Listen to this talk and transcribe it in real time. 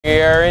We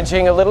are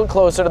inching a little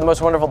closer to the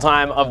most wonderful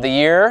time of the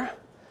year,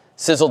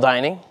 Sizzle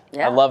Dining.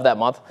 Yeah. I love that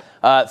month.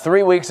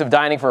 3 weeks of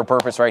dining for a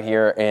purpose right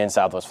here in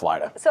Southwest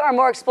Florida. So our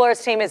More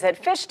Explorers team is at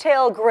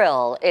Fishtail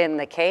Grill in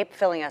the Cape,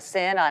 filling us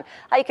in on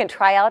how you can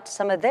try out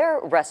some of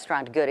their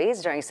restaurant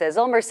goodies during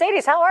Sizzle.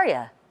 Mercedes, how are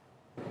you?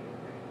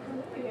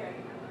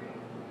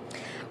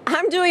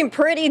 I'm doing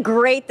pretty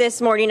great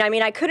this morning. I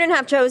mean, I couldn't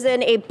have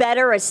chosen a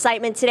better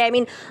assignment today. I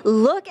mean,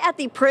 look at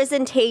the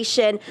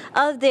presentation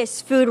of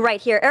this food right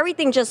here.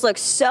 Everything just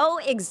looks so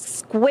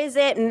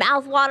exquisite,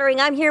 mouth-watering.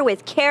 I'm here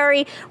with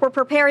Carrie.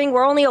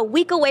 We're only a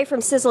week away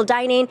from Sizzle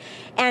Dining,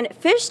 and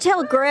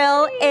Fishtail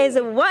Grill is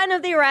one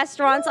of the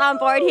restaurants on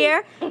board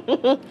here.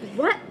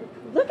 What?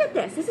 Look at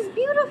this. This is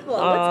beautiful.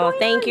 Oh,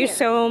 thank you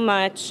so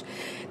much.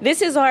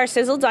 This is our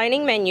Sizzle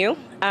Dining menu.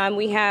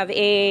 We have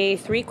a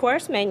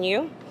 3-course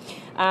menu.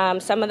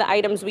 Some of the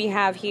items we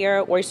have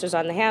here, oysters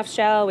on the half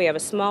shell, we have a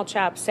small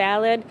chopped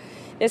salad.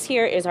 This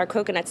here is our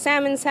coconut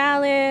salmon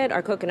salad,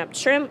 our coconut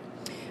shrimp.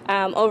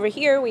 Over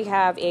here we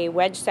have a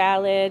wedge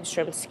salad,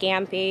 shrimp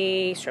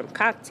scampi, shrimp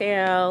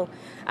cocktail,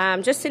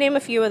 just to name a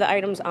few of the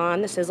items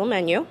on the Sizzle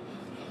menu.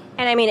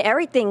 And I mean,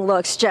 everything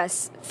looks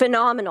just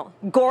phenomenal,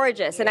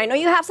 gorgeous. And I know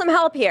you have some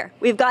help here.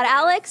 We've got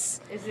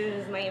Alex. This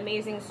is my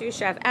amazing sous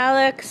chef,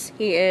 Alex.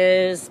 He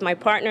is my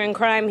partner in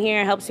crime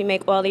here, helps me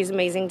make all these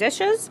amazing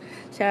dishes.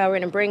 So we're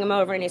going to bring him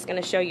over and he's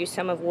going to show you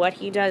some of what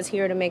he does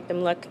here to make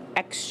them look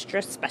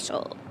extra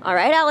special. All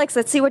right, Alex,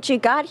 let's see what you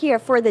got here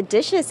for the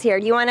dishes here.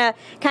 Do you want to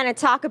kind of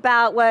talk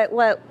about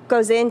what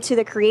goes into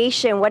the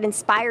creation, what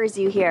inspires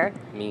you here?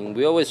 I mean,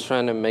 we're always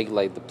trying to make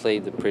like the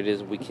plate the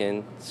prettiest we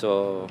can.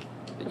 So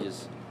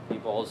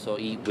people also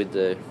eat with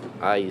the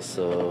eyes,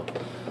 so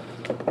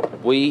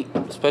we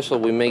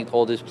make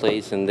all these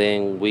plates and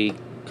then we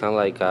kind of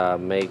like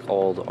make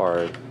all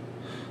our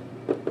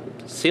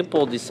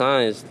simple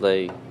designs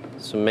like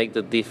to make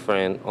the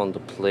different on the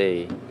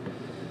plate,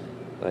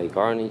 like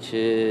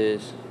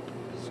garnishes,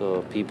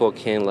 so people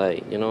can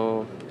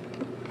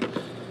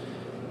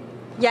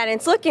Yeah, and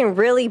it's looking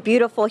really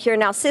beautiful here.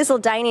 Now, Sizzle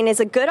Dining is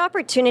a good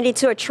opportunity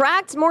to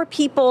attract more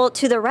people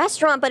to the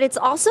restaurant, but it's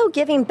also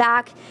giving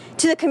back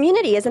to the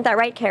community. Isn't that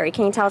right, Carrie?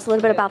 Can you tell us a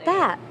little bit about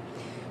that?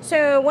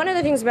 So one of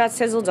the things about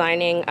Sizzle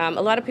Dining,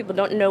 a lot of people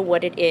don't know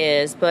what it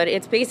is, but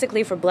it's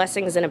basically for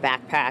blessings in a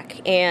backpack.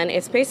 And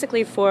it's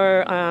basically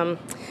for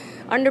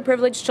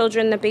underprivileged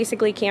children that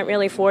basically can't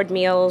really afford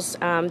meals.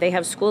 They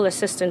have school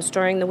assistance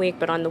during the week,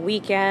 but on the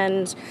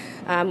weekends,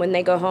 when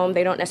they go home,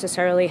 they don't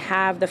necessarily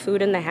have the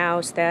food in the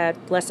house that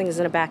Blessings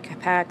in a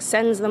Backpack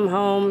sends them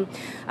home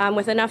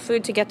with enough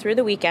food to get through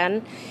the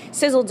weekend.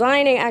 Sizzle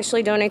Dining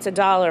actually donates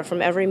 $1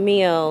 from every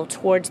meal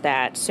towards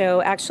that.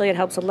 So actually it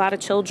helps a lot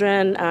of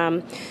children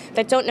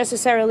that don't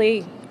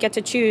necessarily get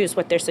to choose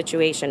what their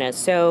situation is.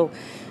 So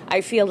I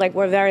feel like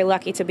we're very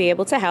lucky to be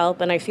able to help,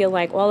 and I feel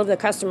like all of the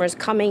customers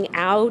coming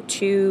out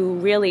to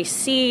really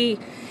see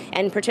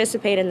and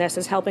participate in this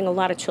is helping a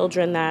lot of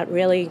children that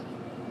really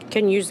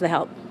can use the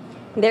help.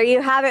 There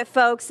you have it,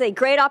 folks. A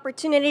great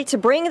opportunity to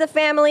bring the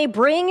family,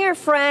 bring your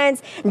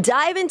friends,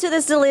 dive into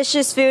this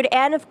delicious food,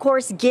 and of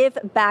course, give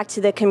back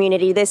to the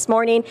community. This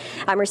morning,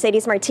 I'm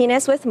Mercedes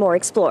Martinez with More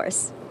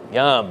Explorers.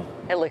 Yum.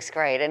 It looks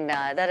great, and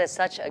that is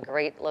such a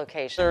great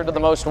location. To the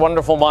most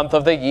wonderful month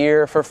of the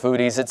year for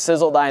foodies. It's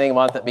Sizzle Dining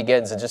month that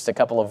begins in just a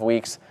couple of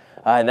weeks.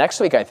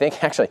 Next week, I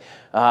think. Actually,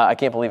 I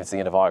can't believe it's the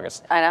end of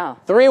August. I know.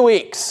 3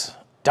 weeks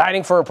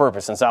dining for a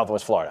purpose in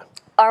Southwest Florida.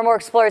 Our More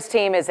Explorers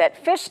team is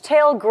at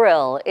Fishtail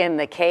Grill in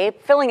the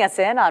Cape, filling us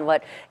in on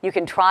what you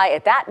can try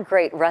at that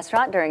great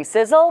restaurant during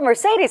Sizzle.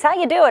 Mercedes, how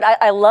you do it?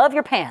 I love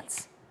your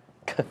pants.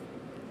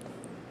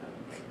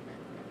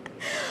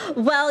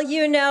 Well,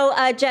 you know,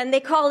 Jen, they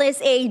call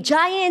this a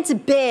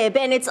giant bib,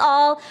 and it's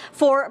all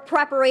for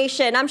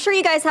preparation. I'm sure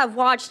you guys have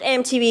watched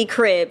MTV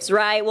Cribs,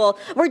 right? Well,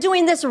 we're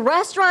doing this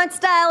restaurant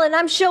style, and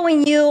I'm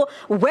showing you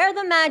where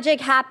the magic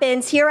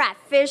happens here at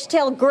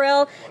Fishtail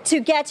Grill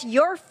to get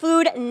your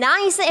food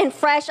nice and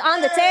fresh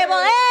on the table.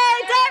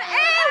 Hey, David!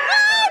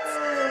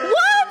 Hey,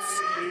 what?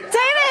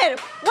 David,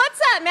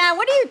 what's up, man?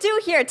 What do you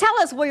do here? Tell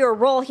us what your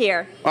role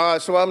here.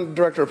 So I'm the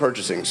director of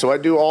purchasing. So I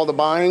do all the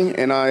buying,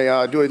 and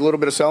I do a little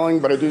bit of selling,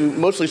 but I do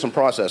mostly some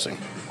processing.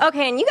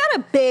 Okay, and you got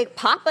a big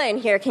papa in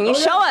here. Can you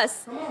show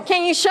us?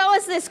 Can you show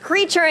us this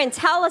creature and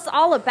tell us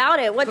all about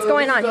it? What's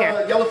going on here?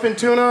 Yellowfin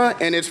tuna,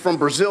 and it's from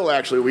Brazil,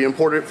 actually. We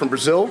imported it from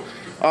Brazil.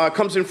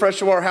 Comes in fresh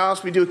to our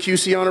house. We do a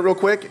QC on it real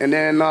quick, and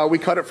then we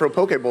cut it for a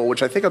poke bowl,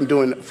 which I think I'm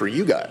doing for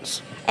you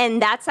guys.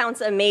 And that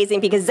sounds amazing,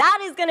 because that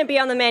is going to be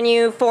on the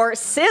menu for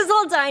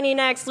Sizzle Dining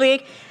next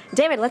week.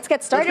 David, let's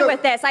get started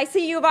with this. I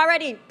see you've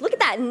already, look at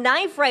that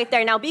knife right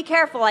there. Now be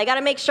careful. I got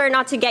to make sure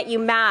not to get you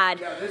mad.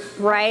 Yeah, this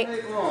right?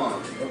 Take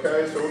long.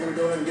 Okay, so we're going to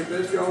go ahead and get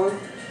this going.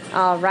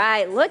 All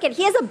right, look at,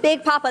 he has a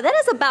big papa. That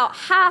is about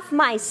half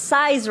my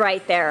size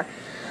right there.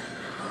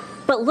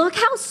 But look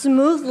how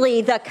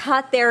smoothly the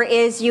cut there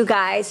is, you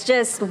guys.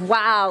 Just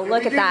wow,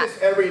 look at that. We do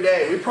this every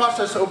day. We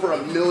process over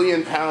 1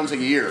 million pounds a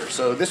year.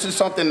 So this is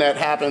something that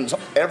happens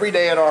every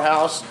day at our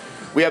house.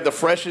 We have the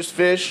freshest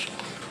fish.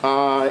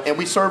 And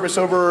we service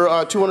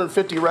over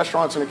 250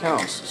 restaurants and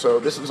accounts. So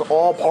this is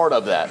all part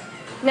of that.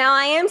 Now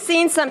I am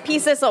seeing some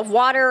pieces of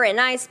water and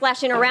ice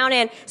splashing around,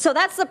 and so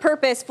that's the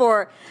purpose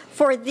for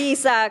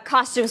these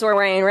costumes we're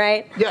wearing,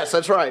 right? Yes,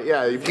 that's right.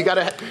 Yeah,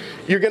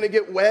 you're gonna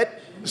get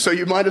wet, so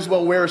you might as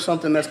well wear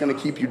something that's gonna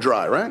keep you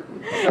dry, right?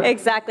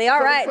 Exactly.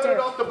 All right. Put it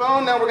off the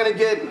bone. Now we're gonna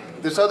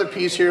get this other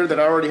piece here that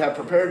I already have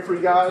prepared for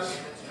you guys.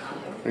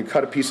 I'm gonna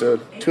cut a piece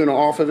of tuna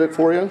off of it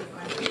for you.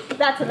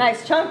 That's a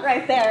nice chunk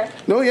right there.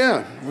 Oh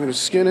yeah, I'm gonna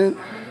skin it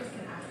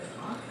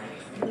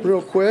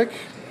real quick.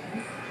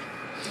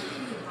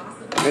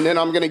 And then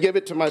I'm gonna give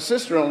it to my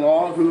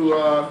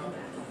sister-in-law,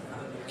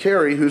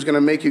 Carrie, who's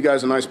gonna make you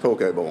guys a nice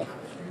poke bowl.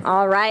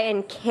 All right,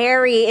 and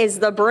Carrie is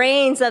the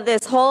brains of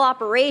this whole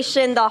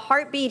operation, the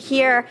heartbeat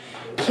here.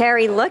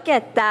 Carrie, look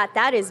at that.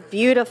 That is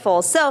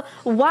beautiful. So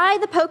why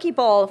the poke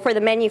bowl for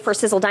the menu for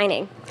Sizzle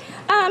Dining?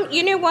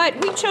 You know what?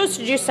 We chose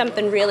to do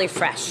something really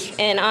fresh.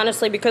 And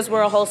honestly, because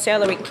we're a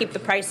wholesaler, we can keep the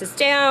prices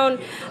down.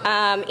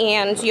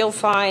 And you'll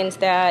find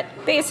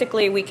that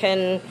basically we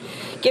can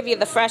give you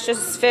the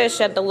freshest fish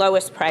at the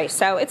lowest price.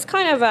 So it's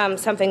kind of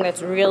something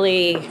that's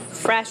really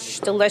fresh,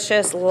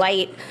 delicious,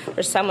 light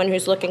for someone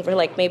who's looking for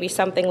like maybe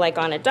something like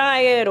on a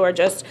diet or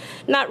just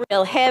not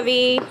real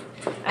heavy.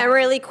 And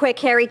really quick,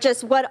 Carrie,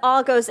 just what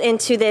all goes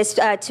into this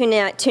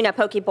tuna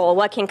poke bowl?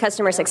 What can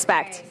customers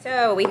expect?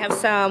 So we have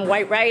some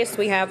white rice,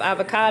 we have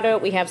avocado,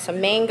 we have some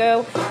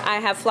mango. I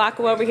have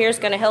Flacco over here is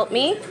going to help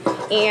me.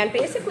 And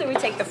basically we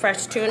take the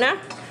fresh tuna.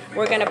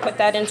 We're going to put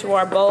that into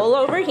our bowl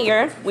over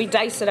here. We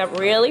dice it up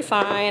really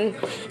fine.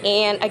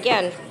 And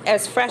again,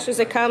 as fresh as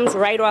it comes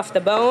right off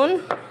the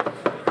bone,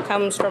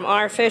 comes from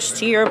our fish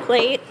to your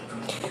plate.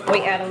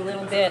 We add a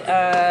little bit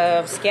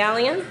of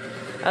scallion,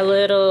 a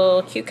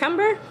little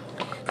cucumber,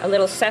 a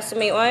little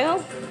sesame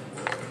oil.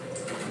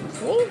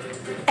 See?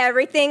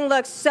 Everything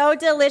looks so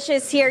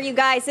delicious here, you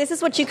guys. This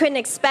is what you couldn't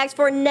expect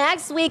for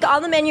next week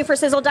on the menu for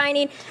Sizzle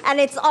Dining, and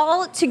it's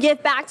all to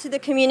give back to the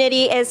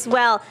community as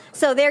well.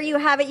 So there you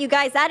have it, you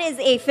guys. That is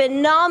a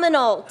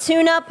phenomenal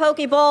tuna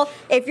poke bowl.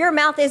 If your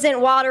mouth isn't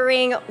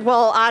watering,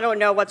 well, I don't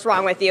know what's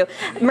wrong with you.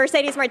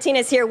 Mercedes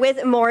Martinez here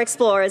with more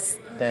Explorers.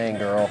 Dang,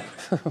 girl.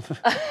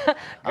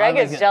 Greg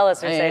is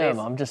jealous, Mercedes. I am.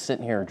 I'm just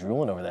sitting here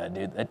drooling over that,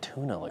 dude. That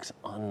tuna looks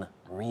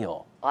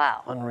unreal.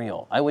 Wow.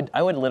 Unreal. I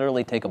would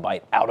literally take a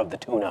bite out of the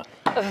tuna.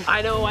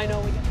 I know.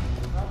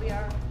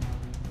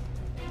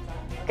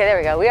 Okay, there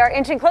we go. We are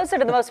inching closer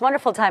to the most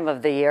wonderful time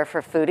of the year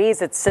for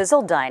foodies. It's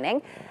Sizzle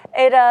Dining.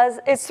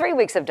 It's 3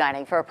 weeks of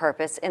dining for a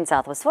purpose in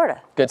Southwest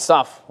Florida. Good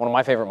stuff. One of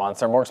my favorite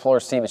months. Our More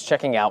Explorers team is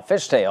checking out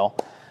Fishtail,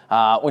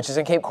 which is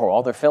in Cape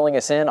Coral. They're filling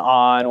us in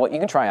on what you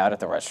can try out at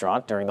the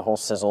restaurant during the whole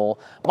Sizzle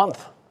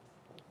month.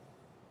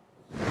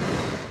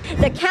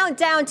 The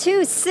countdown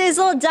to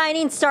Sizzle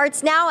Dining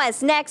starts now,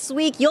 as next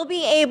week you'll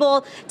be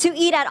able to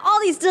eat at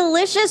all these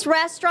delicious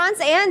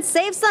restaurants and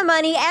save some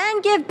money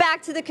and give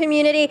back to the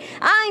community.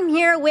 I'm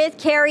here with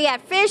Carrie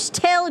at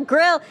Fishtail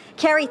Grill.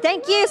 Carrie,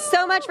 thank you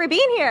so much for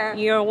being here.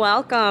 You're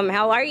welcome.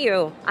 How are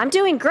you? I'm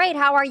doing great.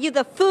 How are you?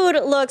 The food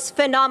looks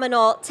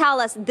phenomenal. Tell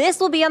us, this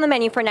will be on the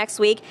menu for next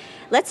week.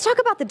 Let's talk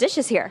about the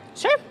dishes here.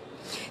 Sure.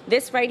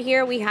 This right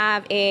here, we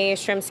have a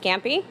shrimp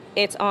scampi.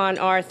 It's on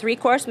our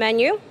 3-course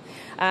menu.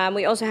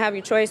 We also have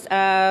your choice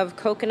of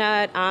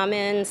coconut,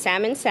 almond,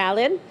 salmon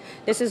salad.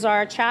 This is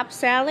our chopped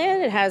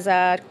salad. It has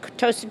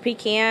toasted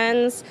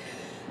pecans,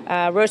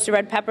 roasted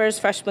red peppers,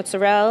 fresh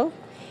mozzarella.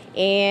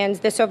 And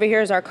this over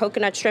here is our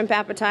coconut shrimp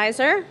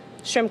appetizer,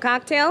 shrimp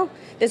cocktail.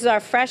 This is our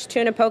fresh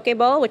tuna poke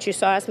bowl, which you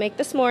saw us make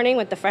this morning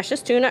with the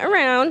freshest tuna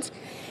around.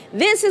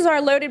 This is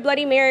our loaded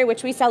Bloody Mary,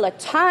 which we sell a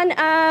ton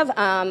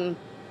of,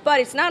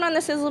 but it's not on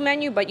the Sizzle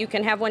menu, but you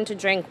can have one to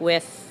drink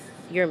with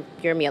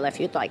your meal if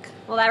you'd like.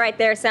 Well, that right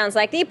there sounds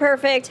like the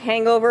perfect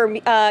hangover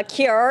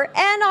cure.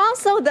 And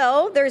also,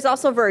 though, there's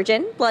also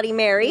virgin Bloody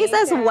Marys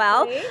as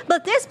well.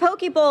 But this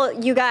poke bowl,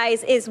 you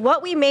guys, is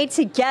what we made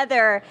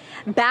together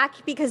back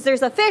because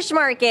there's a fish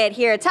market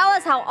here. Tell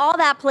us how all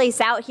that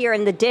plays out here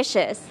in the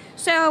dishes.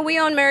 So we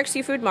own Merrick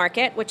Seafood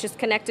Market, which is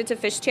connected to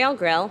Fishtail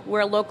Grill.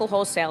 We're a local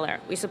wholesaler.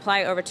 We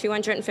supply over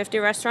 250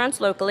 restaurants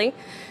locally.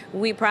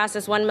 We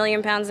process 1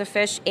 million pounds of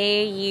fish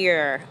a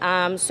year.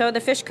 So the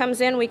fish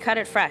comes in, we cut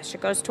it fresh. It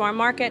goes to our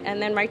market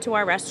and then right to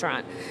our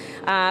restaurant.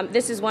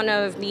 This is one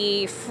of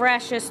the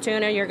freshest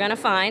tuna you're going to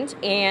find,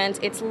 and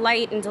it's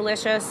light and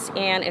delicious,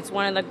 and it's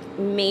one of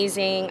the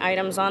amazing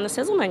items on the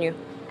Sizzle menu.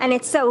 And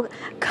it's so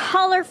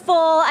colorful.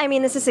 I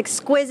mean, this is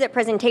exquisite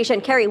presentation.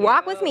 Carrie,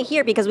 walk with me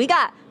here because we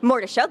got more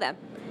to show them.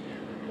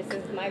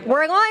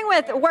 We're going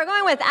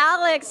with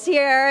Alex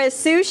here,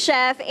 sous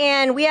chef,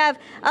 and we have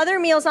other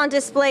meals on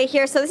display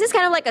here. So this is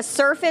kind of like a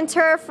surf and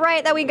turf,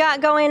 right, that we got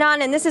going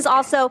on, and this is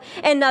also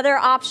another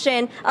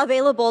option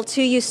available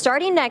to you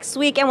starting next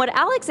week. And what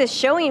Alex is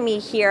showing me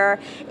here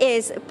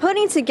is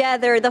putting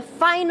together the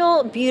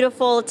final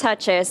beautiful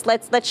touches.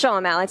 Let's show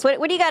him, Alex.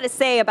 What do you got to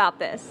say about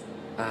this?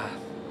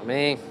 I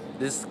mean,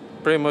 this is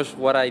pretty much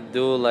what I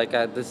do. Like,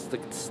 this is the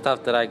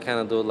stuff that I kind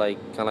of do. Like,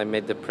 kind of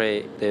make the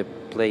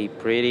plate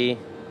pretty.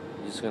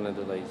 Just gonna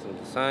do like some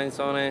designs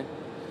on it,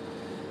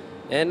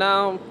 And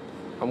now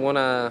I'm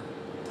gonna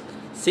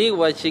see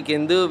what she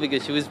can do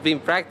because she was been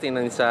practicing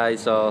inside.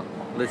 So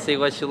let's see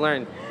what she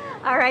learned.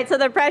 All right, so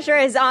the pressure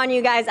is on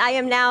you guys. I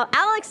am now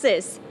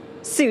Alex's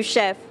sous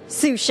chef.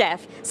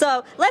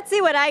 So let's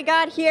see what I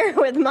got here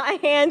with my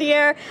hand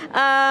here.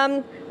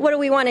 What do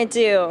we want to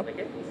do?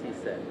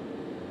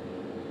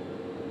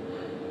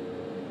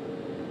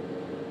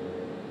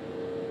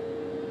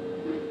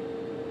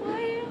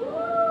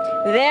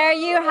 There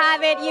you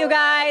have it, you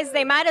guys.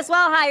 They might as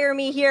well hire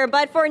me here,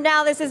 but for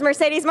now, this is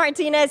Mercedes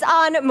Martinez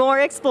on More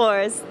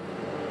Explores.